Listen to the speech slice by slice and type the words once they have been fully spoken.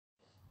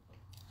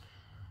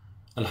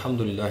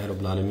Alhamdulillahi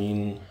Rabbil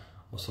Alameen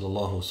wa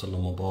sallallahu wa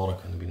sallam wa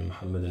baraka nabina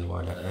Muhammadin wa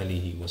ala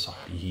alihi wa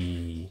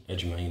sahbihi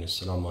ajma'in.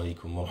 Assalamu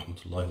alaikum wa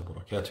rahmatullahi wa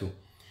barakatuh.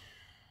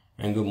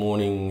 And good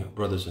morning,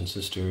 brothers and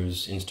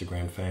sisters,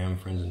 Instagram fam,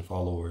 friends and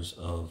followers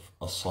of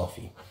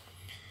As-Safi.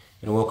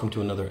 And welcome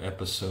to another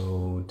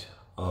episode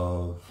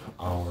of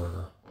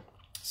our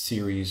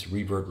series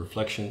Revert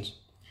Reflections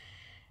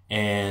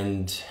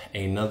and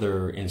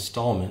another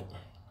installment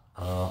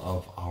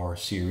of our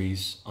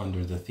series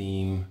under the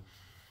theme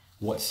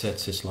What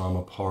Sets Islam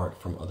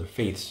Apart from Other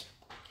Faiths.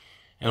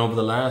 And over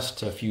the last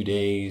few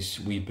days,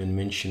 we've been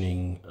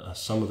mentioning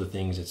some of the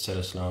things that set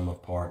Islam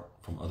apart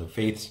from other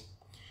faiths.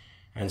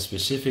 And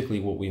specifically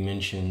what we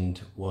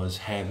mentioned was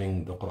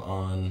having the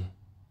Quran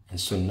and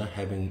Sunnah,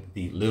 having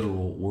the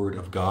literal word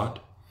of God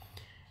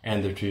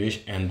and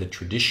the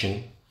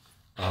tradition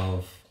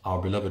of our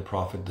beloved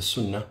Prophet, the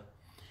Sunnah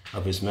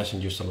of his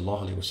Messenger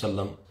sallallahu alaihi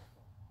wasallam,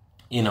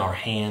 in our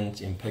hands,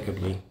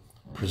 impeccably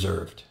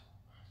preserved.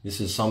 This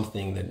is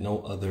something that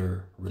no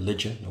other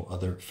religion, no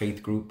other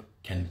faith group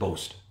can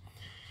boast.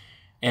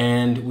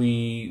 And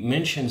we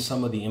mentioned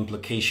some of the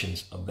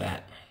implications of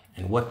that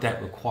and what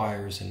that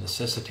requires and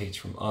necessitates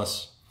from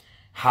us,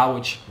 how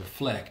it should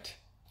reflect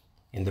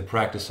in the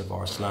practice of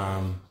our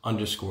Islam.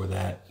 Underscore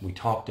that we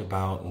talked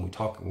about when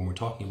we're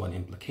talking about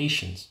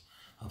implications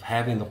of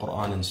having the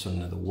Quran and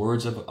Sunnah, the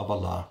words of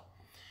Allah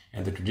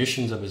and the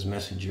traditions of his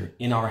messenger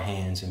in our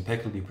hands,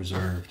 impeccably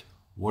preserved.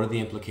 What are the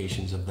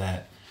implications of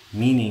that?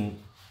 Meaning,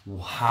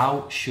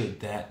 how should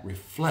that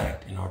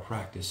reflect in our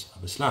practice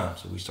of Islam?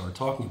 So we started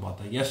talking about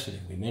that yesterday.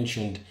 We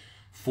mentioned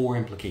 4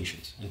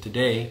 implications. And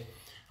today,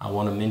 I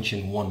want to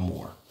mention one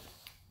more.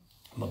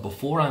 But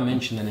before I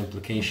mention that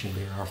implication,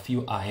 there are a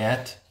few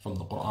ayat from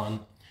the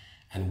Quran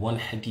and one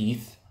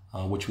hadith,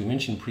 which we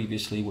mentioned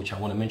previously, which I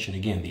want to mention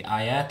again. The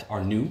ayat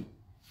are new.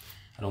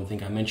 I don't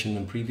think I mentioned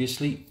them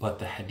previously, but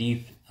the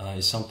hadith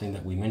is something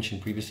that we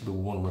mentioned previously, but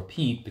we want to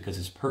repeat because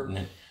it's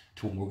pertinent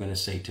to what we're going to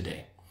say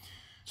today.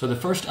 So the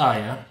first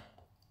ayah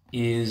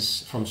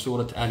is from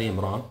Surah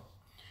Al-Imran,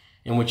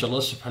 in which Allah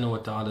subhanahu wa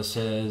ta'ala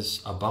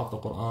says about the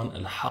Quran,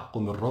 Al-Haqqu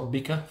min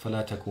Rabbika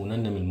fala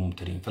takunanna min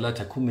mumtarin, fala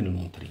takun min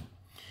al-mumtarin.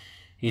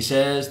 He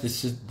says,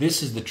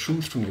 this is the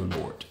truth from your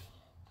Lord,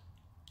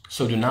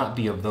 so do not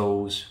be of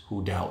those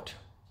who doubt.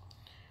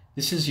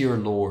 This is your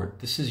Lord,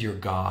 this is your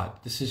God,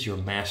 this is your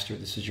master,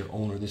 this is your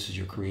owner, this is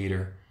your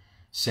creator,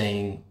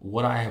 saying,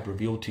 what I have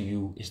revealed to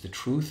you is the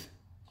truth,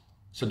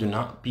 so do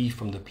not be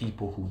from the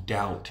people who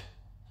doubt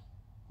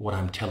what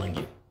I'm telling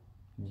you.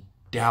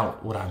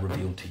 Doubt what I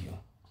revealed to you.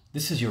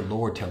 This is your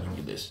Lord telling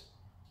you this.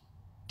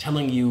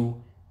 Telling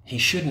you, he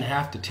shouldn't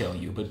have to tell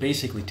you, but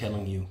basically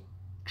telling you,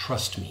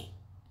 trust me.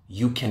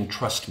 You can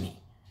trust me.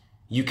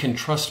 You can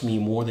trust me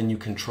more than you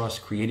can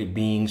trust created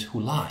beings who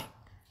lie,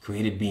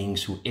 created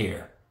beings who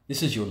err.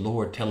 This is your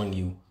Lord telling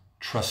you,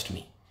 trust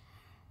me.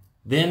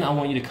 Then I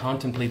want you to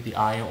contemplate the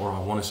ayah, or I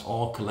want us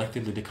all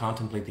collectively to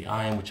contemplate the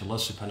ayah in which Allah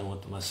subhanahu wa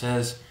ta'ala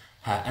says,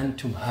 Ha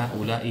antum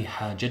ha'ula'i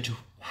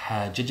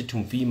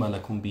حاججتم فيما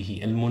لكم به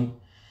علم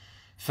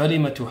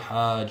فلم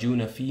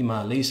تحاجون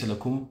فيما ليس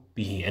لكم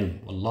به علم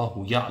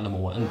والله يعلم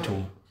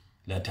وأنتم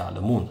لا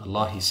تعلمون.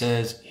 Allah, he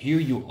says, here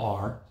you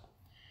are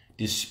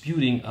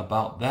disputing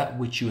about that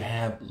which you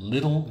have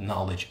little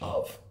knowledge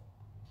of,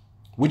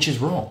 which is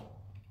wrong.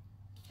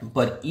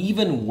 But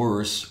even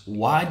worse,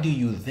 why do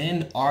you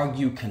then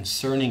argue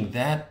concerning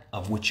that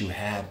of which you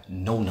have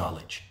no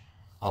knowledge?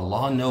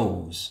 Allah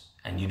knows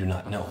and you do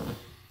not know.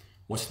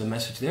 What's the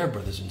message there,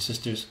 brothers and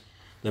sisters?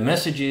 The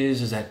message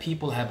is that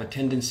people have a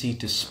tendency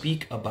to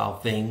speak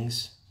about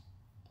things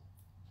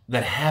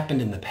that happened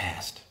in the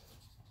past,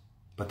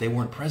 but they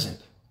weren't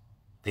present.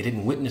 They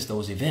didn't witness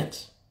those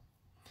events.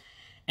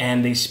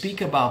 And they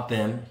speak about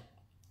them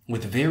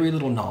with very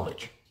little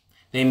knowledge.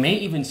 They may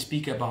even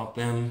speak about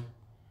them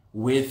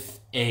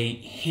with a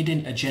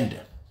hidden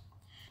agenda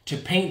to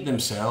paint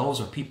themselves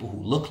or people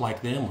who look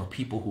like them or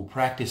people who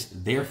practice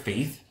their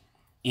faith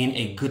in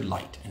a good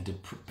light, and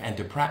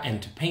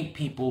to paint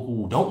people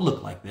who don't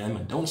look like them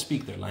and don't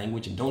speak their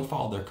language and don't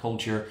follow their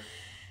culture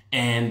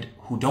and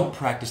who don't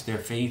practice their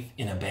faith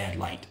in a bad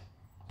light.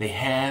 They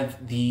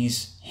have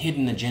these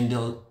hidden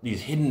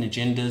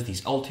agendas,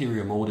 these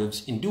ulterior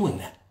motives in doing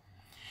that.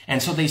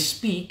 And so they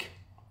speak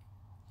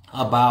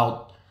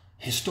about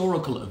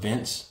historical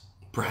events,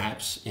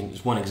 perhaps in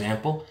one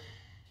example,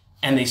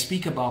 and they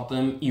speak about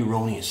them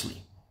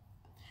erroneously.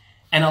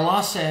 And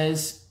Allah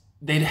says,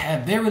 they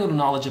have very little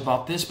knowledge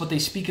about this, but they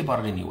speak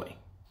about it anyway.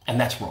 And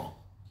that's wrong.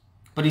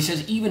 But he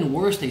says, even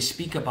worse, they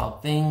speak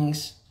about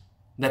things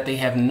that they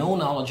have no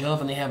knowledge of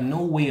and they have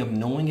no way of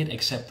knowing it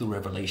except through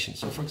revelation.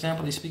 So for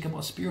example, they speak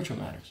about spiritual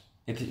matters.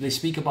 They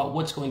speak about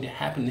what's going to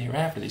happen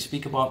hereafter. They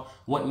speak about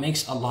what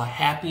makes Allah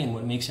happy and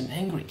what makes him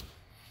angry.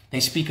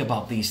 They speak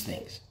about these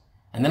things.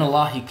 And then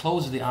Allah, he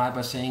closes the ayah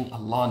by saying,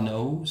 Allah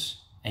knows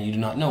and you do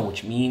not know,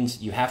 which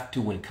means you have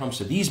to, when it comes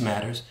to these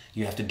matters,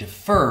 you have to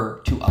defer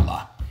to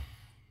Allah.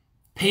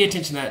 Pay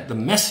attention to that. The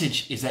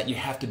message is that you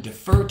have to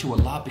defer to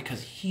Allah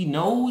because he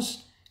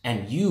knows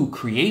and you,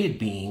 created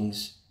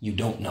beings, you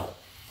don't know.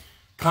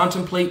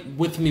 Contemplate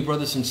with me,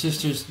 brothers and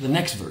sisters, the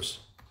next verse,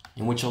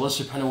 in which Allah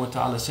subhanahu wa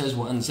ta'ala says,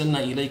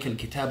 وَأَنزَلْنَا إِلَيْكَ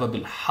الْكِتَابَ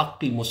بِالْحَقِّ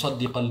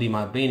مُصَدِّقًا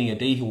لِمَا بَيْنَ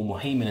يَدَيْهِ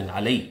وَمُهَيْمِنًا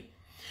عَلَيْهِ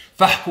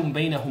فَاحْكُمْ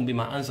بَيْنَهُمْ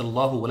بِمَا أَنزَلَ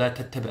اللَّهُ وَلَا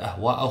تَتَّبِعْ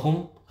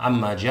أَهْوَاءَهُمْ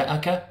عَمَّا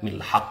جَاءَكَ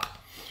مِنَ الْحَقِّ.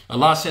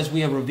 Allah says,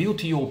 we have revealed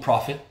to you, O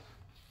Prophet,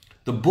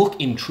 the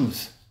book in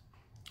truth,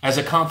 as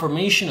a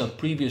confirmation of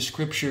previous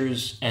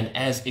scriptures and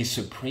as a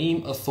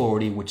supreme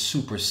authority which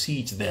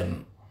supersedes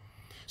them.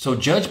 So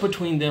judge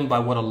between them by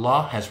what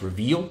Allah has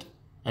revealed,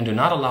 and do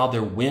not allow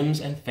their whims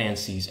and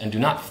fancies, and do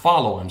not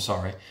follow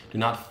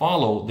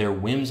their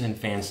whims and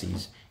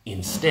fancies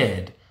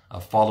instead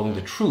of following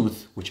the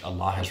truth which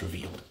Allah has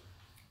revealed.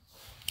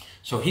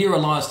 So here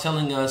Allah is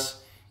telling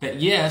us that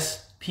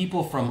yes,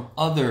 people from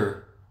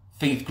other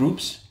faith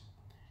groups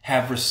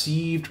have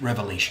received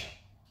revelation.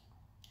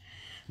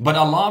 But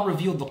Allah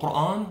revealed the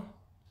Quran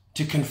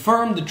to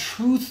confirm the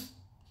truth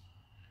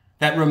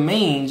that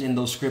remains in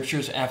those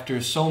scriptures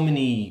after so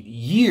many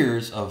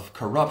years of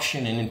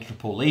corruption and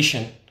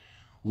interpolation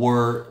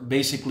were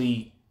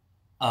basically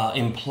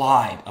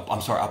applied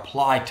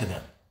to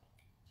them.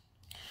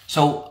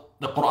 So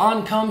the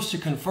Quran comes to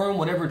confirm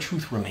whatever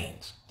truth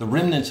remains, the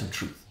remnants of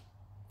truth.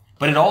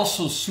 But it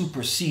also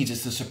supersedes,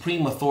 it's the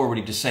supreme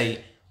authority to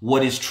say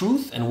what is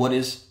truth and what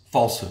is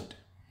falsehood.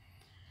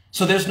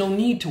 So there's no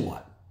need to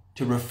what?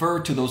 To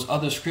refer to those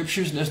other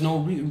scriptures. There's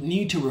no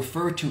need to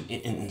refer to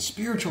in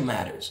spiritual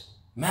matters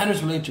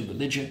related to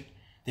religion.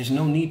 There's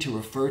no need to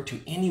refer to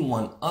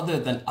anyone other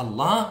than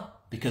Allah,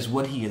 because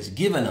what He has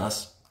given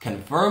us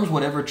confirms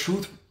whatever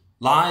truth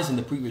lies in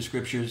the previous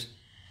scriptures,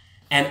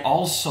 and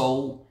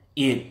also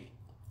it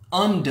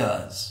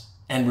undoes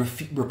and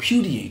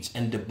repudiates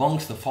and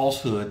debunks the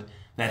falsehood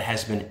that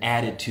has been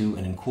added to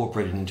and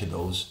incorporated into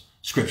those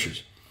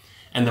scriptures.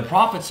 And the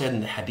Prophet said in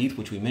the hadith,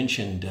 which we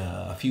mentioned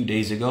a few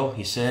days ago,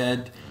 he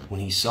said when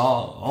he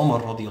saw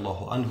Umar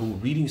radiallahu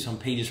anhu reading some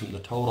pages from the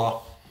Torah,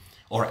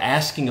 or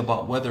asking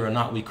about whether or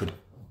not we could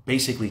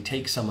basically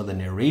take some of the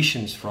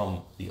narrations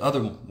from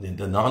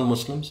the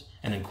non-Muslims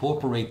and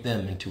incorporate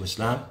them into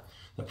Islam,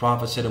 the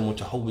Prophet said,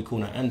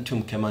 مُتَحَوِّكُونَ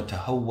أَنْتُمْ كَمَا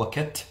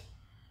تَحَوَّكَتْ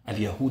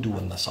الْيَهُودُ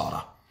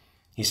وَالنَّصَارَى.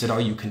 He said,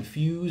 are you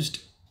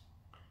confused?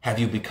 Have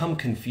you become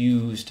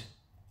confused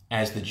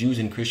as the Jews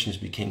and Christians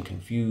became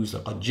confused?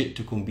 لَقَدْ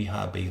جِئْتُكُمْ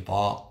بِهَا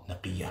بَيْضَاءَ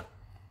نَقِيَّةً.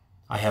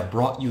 I have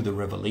brought you the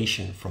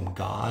revelation from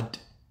God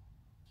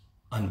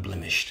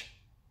unblemished.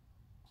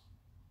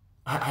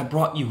 I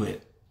brought you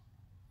it.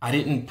 I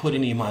didn't put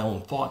any of my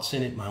own thoughts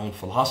in it, my own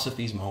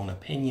philosophies, my own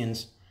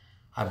opinions.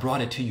 I brought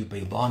it to you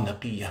بَيْضَاءَ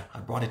نَقِيَّةً. I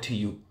brought it to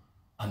you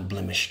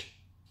unblemished.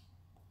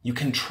 You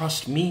can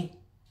trust me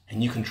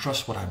and you can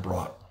trust what I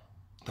brought.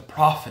 The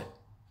Prophet,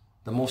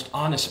 the most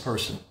honest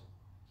person,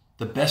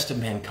 the best of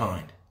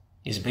mankind,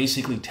 is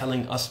basically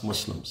telling us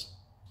Muslims,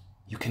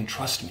 you can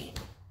trust me.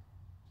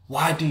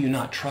 Why do you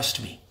not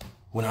trust me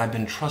when I've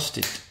been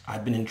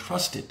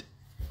entrusted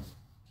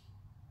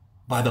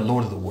by the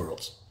Lord of the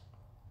worlds?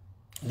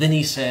 Then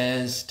he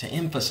says, to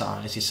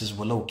emphasize, he says,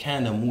 وَلَوْ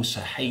كَانَ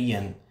مُوسَى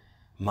حَيًّا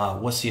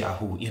مَا وَسِعَهُ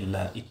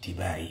إِلَّا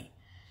اتِّبَاعِي.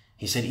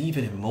 He said,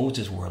 even if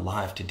Moses were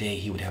alive today,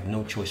 he would have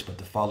no choice but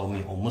to follow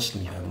me. O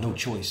Muslim, you have no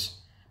choice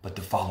but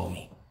to follow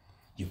me.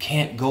 You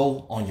can't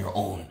go on your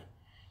own.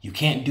 You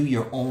can't do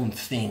your own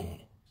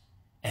thing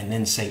and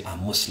then say,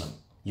 I'm Muslim.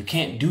 You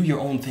can't do your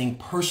own thing,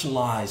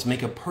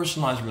 make a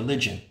personalized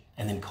religion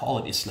and then call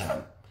it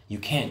Islam. You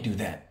can't do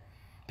that.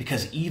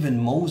 Because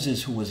even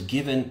Moses, who was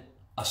given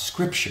a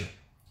scripture,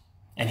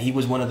 and he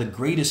was one of the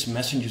greatest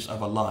messengers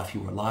of Allah, if he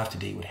were alive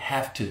today, would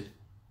have to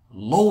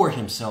lower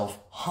himself,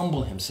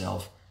 humble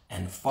himself,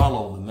 and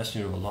follow the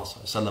Messenger of Allah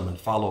ﷺ and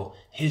follow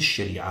his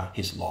Sharia,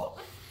 his law.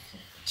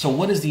 So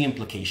what is the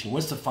implication?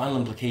 What's the final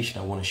implication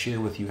I want to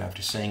share with you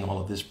after saying all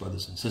of this,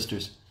 brothers and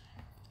sisters?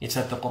 It's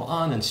that the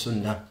Quran and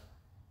Sunnah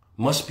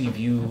must be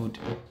viewed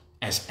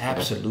as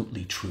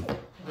absolutely true,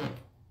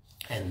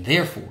 and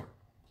therefore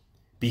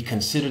be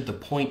considered the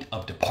point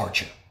of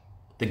departure,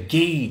 the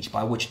gauge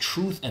by which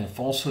truth and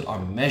falsehood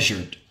are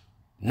measured,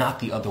 not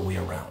the other way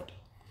around.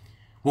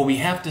 What we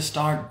have to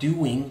start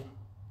doing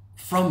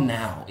from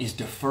now is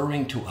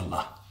deferring to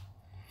Allah.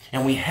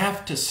 And we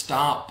have to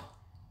stop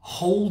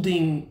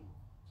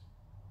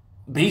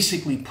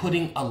basically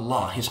putting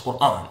Allah, His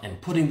Quran,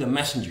 and putting the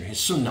Messenger, His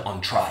Sunnah,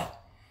 on trial.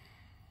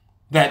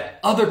 That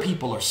other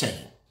people are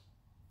saying,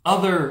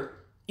 other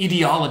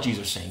ideologies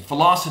are saying,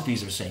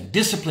 philosophies are saying,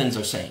 disciplines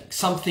are saying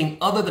something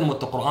other than what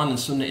the Quran and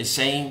Sunnah is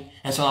saying.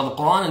 And so now the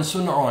Quran and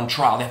Sunnah are on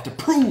trial. They have to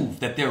prove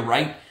that they're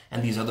right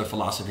and these other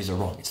philosophies are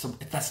wrong.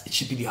 It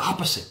should be the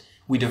opposite.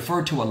 We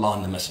defer to Allah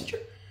and the Messenger.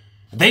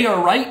 They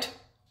are right,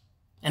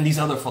 and these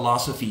other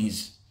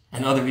philosophies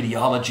and other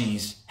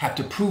ideologies have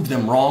to prove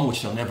them wrong,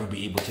 which they'll never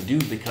be able to do,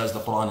 because the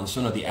Quran and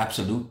Sunnah are the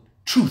absolute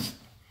truth.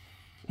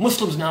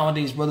 Muslims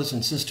nowadays, brothers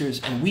and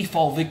sisters, and we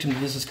fall victim to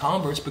this as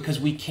converts because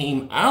we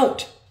came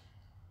out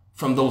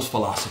from those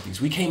philosophies.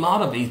 We came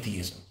out of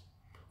atheism.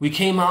 We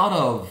came out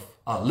of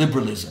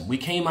liberalism. We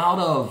came out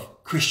of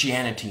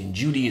Christianity and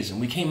Judaism.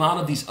 We came out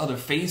of these other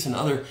faiths and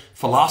other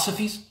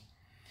philosophies.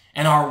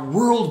 And our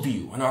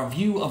worldview and our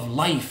view of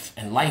life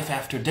and life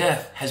after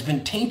death has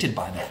been tainted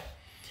by that.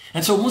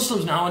 And so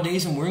Muslims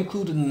nowadays, and we're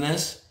included in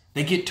this,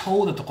 they get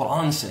told that the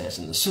Quran says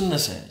and the Sunnah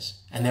says,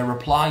 and their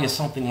reply is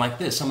something like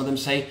this. Some of them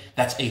say,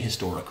 that's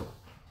ahistorical.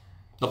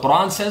 The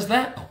Quran says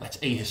that? Oh, that's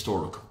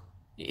ahistorical.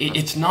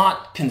 It's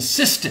not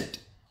consistent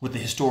with the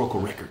historical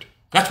record.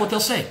 That's what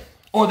they'll say.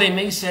 Or they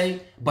may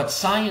say, but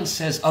science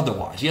says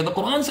otherwise. Yeah, the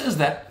Quran says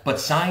that, but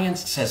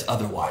science says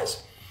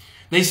otherwise.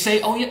 They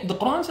say, oh yeah, the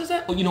Quran says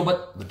that. Well, you know,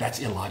 but that's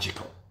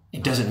illogical.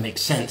 It doesn't make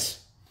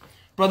sense.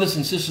 Brothers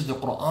and sisters, the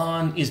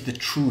Quran is the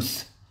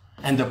truth.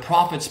 And the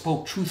Prophet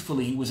spoke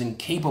truthfully. He was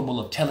incapable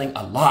of telling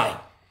a lie.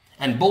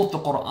 And both the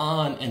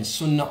Quran and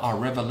Sunnah are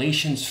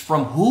revelations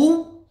from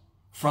who?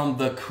 From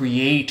the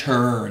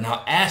Creator.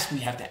 Now we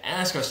have to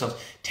ask ourselves,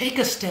 take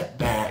a step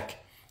back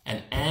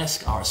and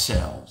ask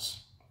ourselves,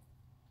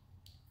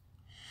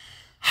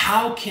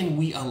 how can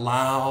we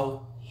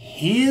allow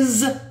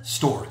His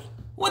story?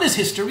 What is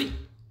history?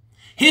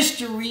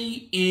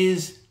 History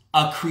is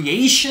a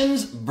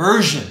creation's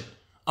version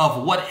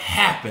of what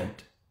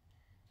happened.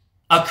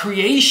 A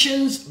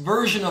creation's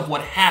version of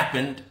what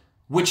happened,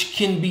 which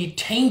can be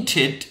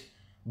tainted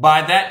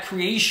by that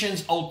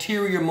creation's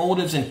ulterior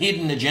motives and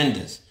hidden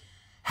agendas.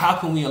 How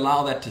can we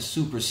allow that to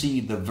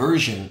supersede the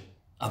version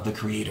of the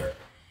Creator?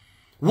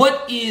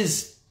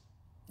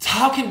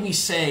 How can we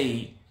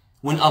say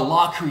when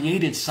Allah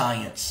created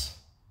science,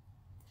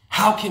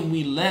 how can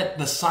we let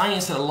the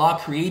science that Allah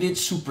created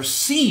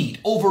supersede,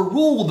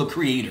 overrule the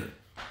Creator?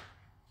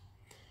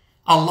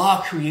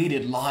 Allah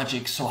created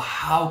logic, so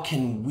how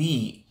can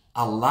we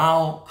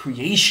allow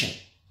creation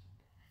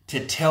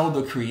to tell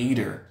the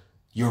Creator,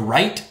 you're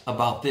right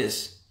about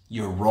this,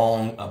 you're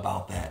wrong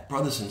about that?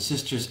 Brothers and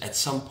sisters, at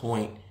some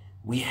point,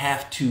 we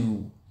have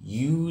to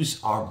use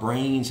our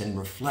brains and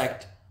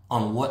reflect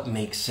on what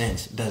makes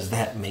sense. Does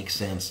that make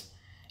sense?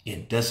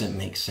 It doesn't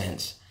make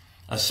sense,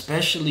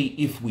 especially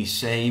if we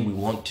say we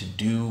want to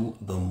do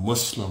the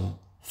Muslim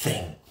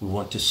thing. We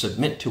want to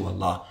submit to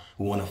Allah.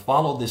 We want to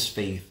follow this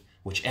faith,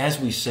 which, as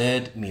we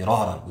said,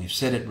 miraran, we've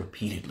said it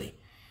repeatedly.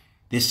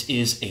 This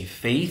is a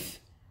faith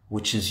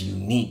which is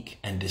unique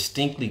and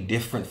distinctly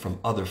different from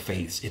other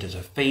faiths. It is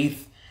a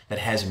faith that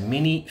has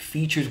many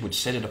features which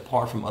set it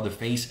apart from other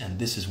faiths, and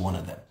this is one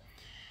of them.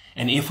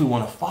 And if we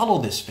want to follow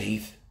this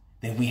faith,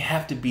 then we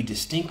have to be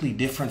distinctly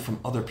different from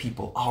other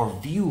people. Our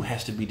view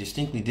has to be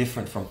distinctly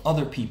different from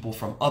other people,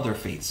 from other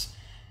faiths.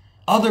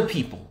 Other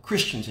people,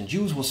 Christians and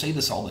Jews, will say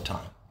this all the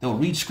time. They'll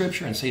read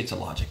scripture and say it's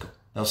illogical.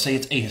 They'll say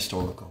it's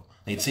ahistorical.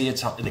 They'd say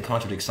they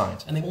contradict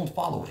science, and they won't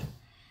follow it.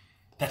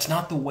 That's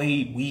not the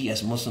way we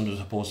as Muslims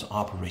are supposed to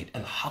operate.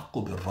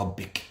 Al-haqqu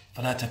bi-rabbik,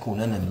 fala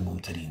takunanna min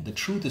al-mumtarin. The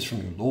truth is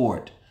from your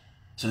Lord,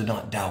 so do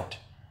not doubt.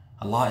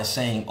 Allah is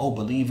saying, oh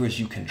believers,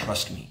 you can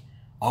trust me.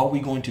 Are we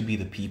going to be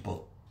the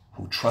people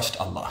who trust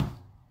Allah?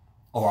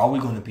 Or are we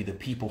going to be the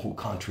people who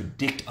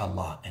contradict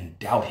Allah and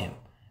doubt Him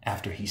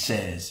after He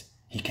says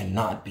He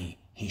cannot be,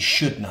 He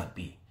should not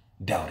be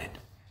doubted?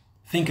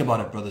 Think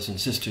about it, brothers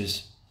and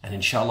sisters. And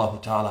inshallah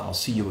ta'ala, I'll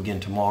see you again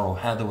tomorrow.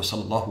 هذا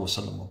وصلى الله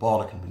وسلم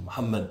وبارك على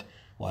محمد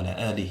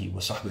وعلى آله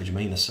وصحبه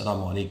أجمعين.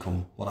 السلام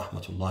عليكم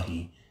ورحمة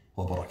الله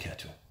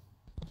وبركاته.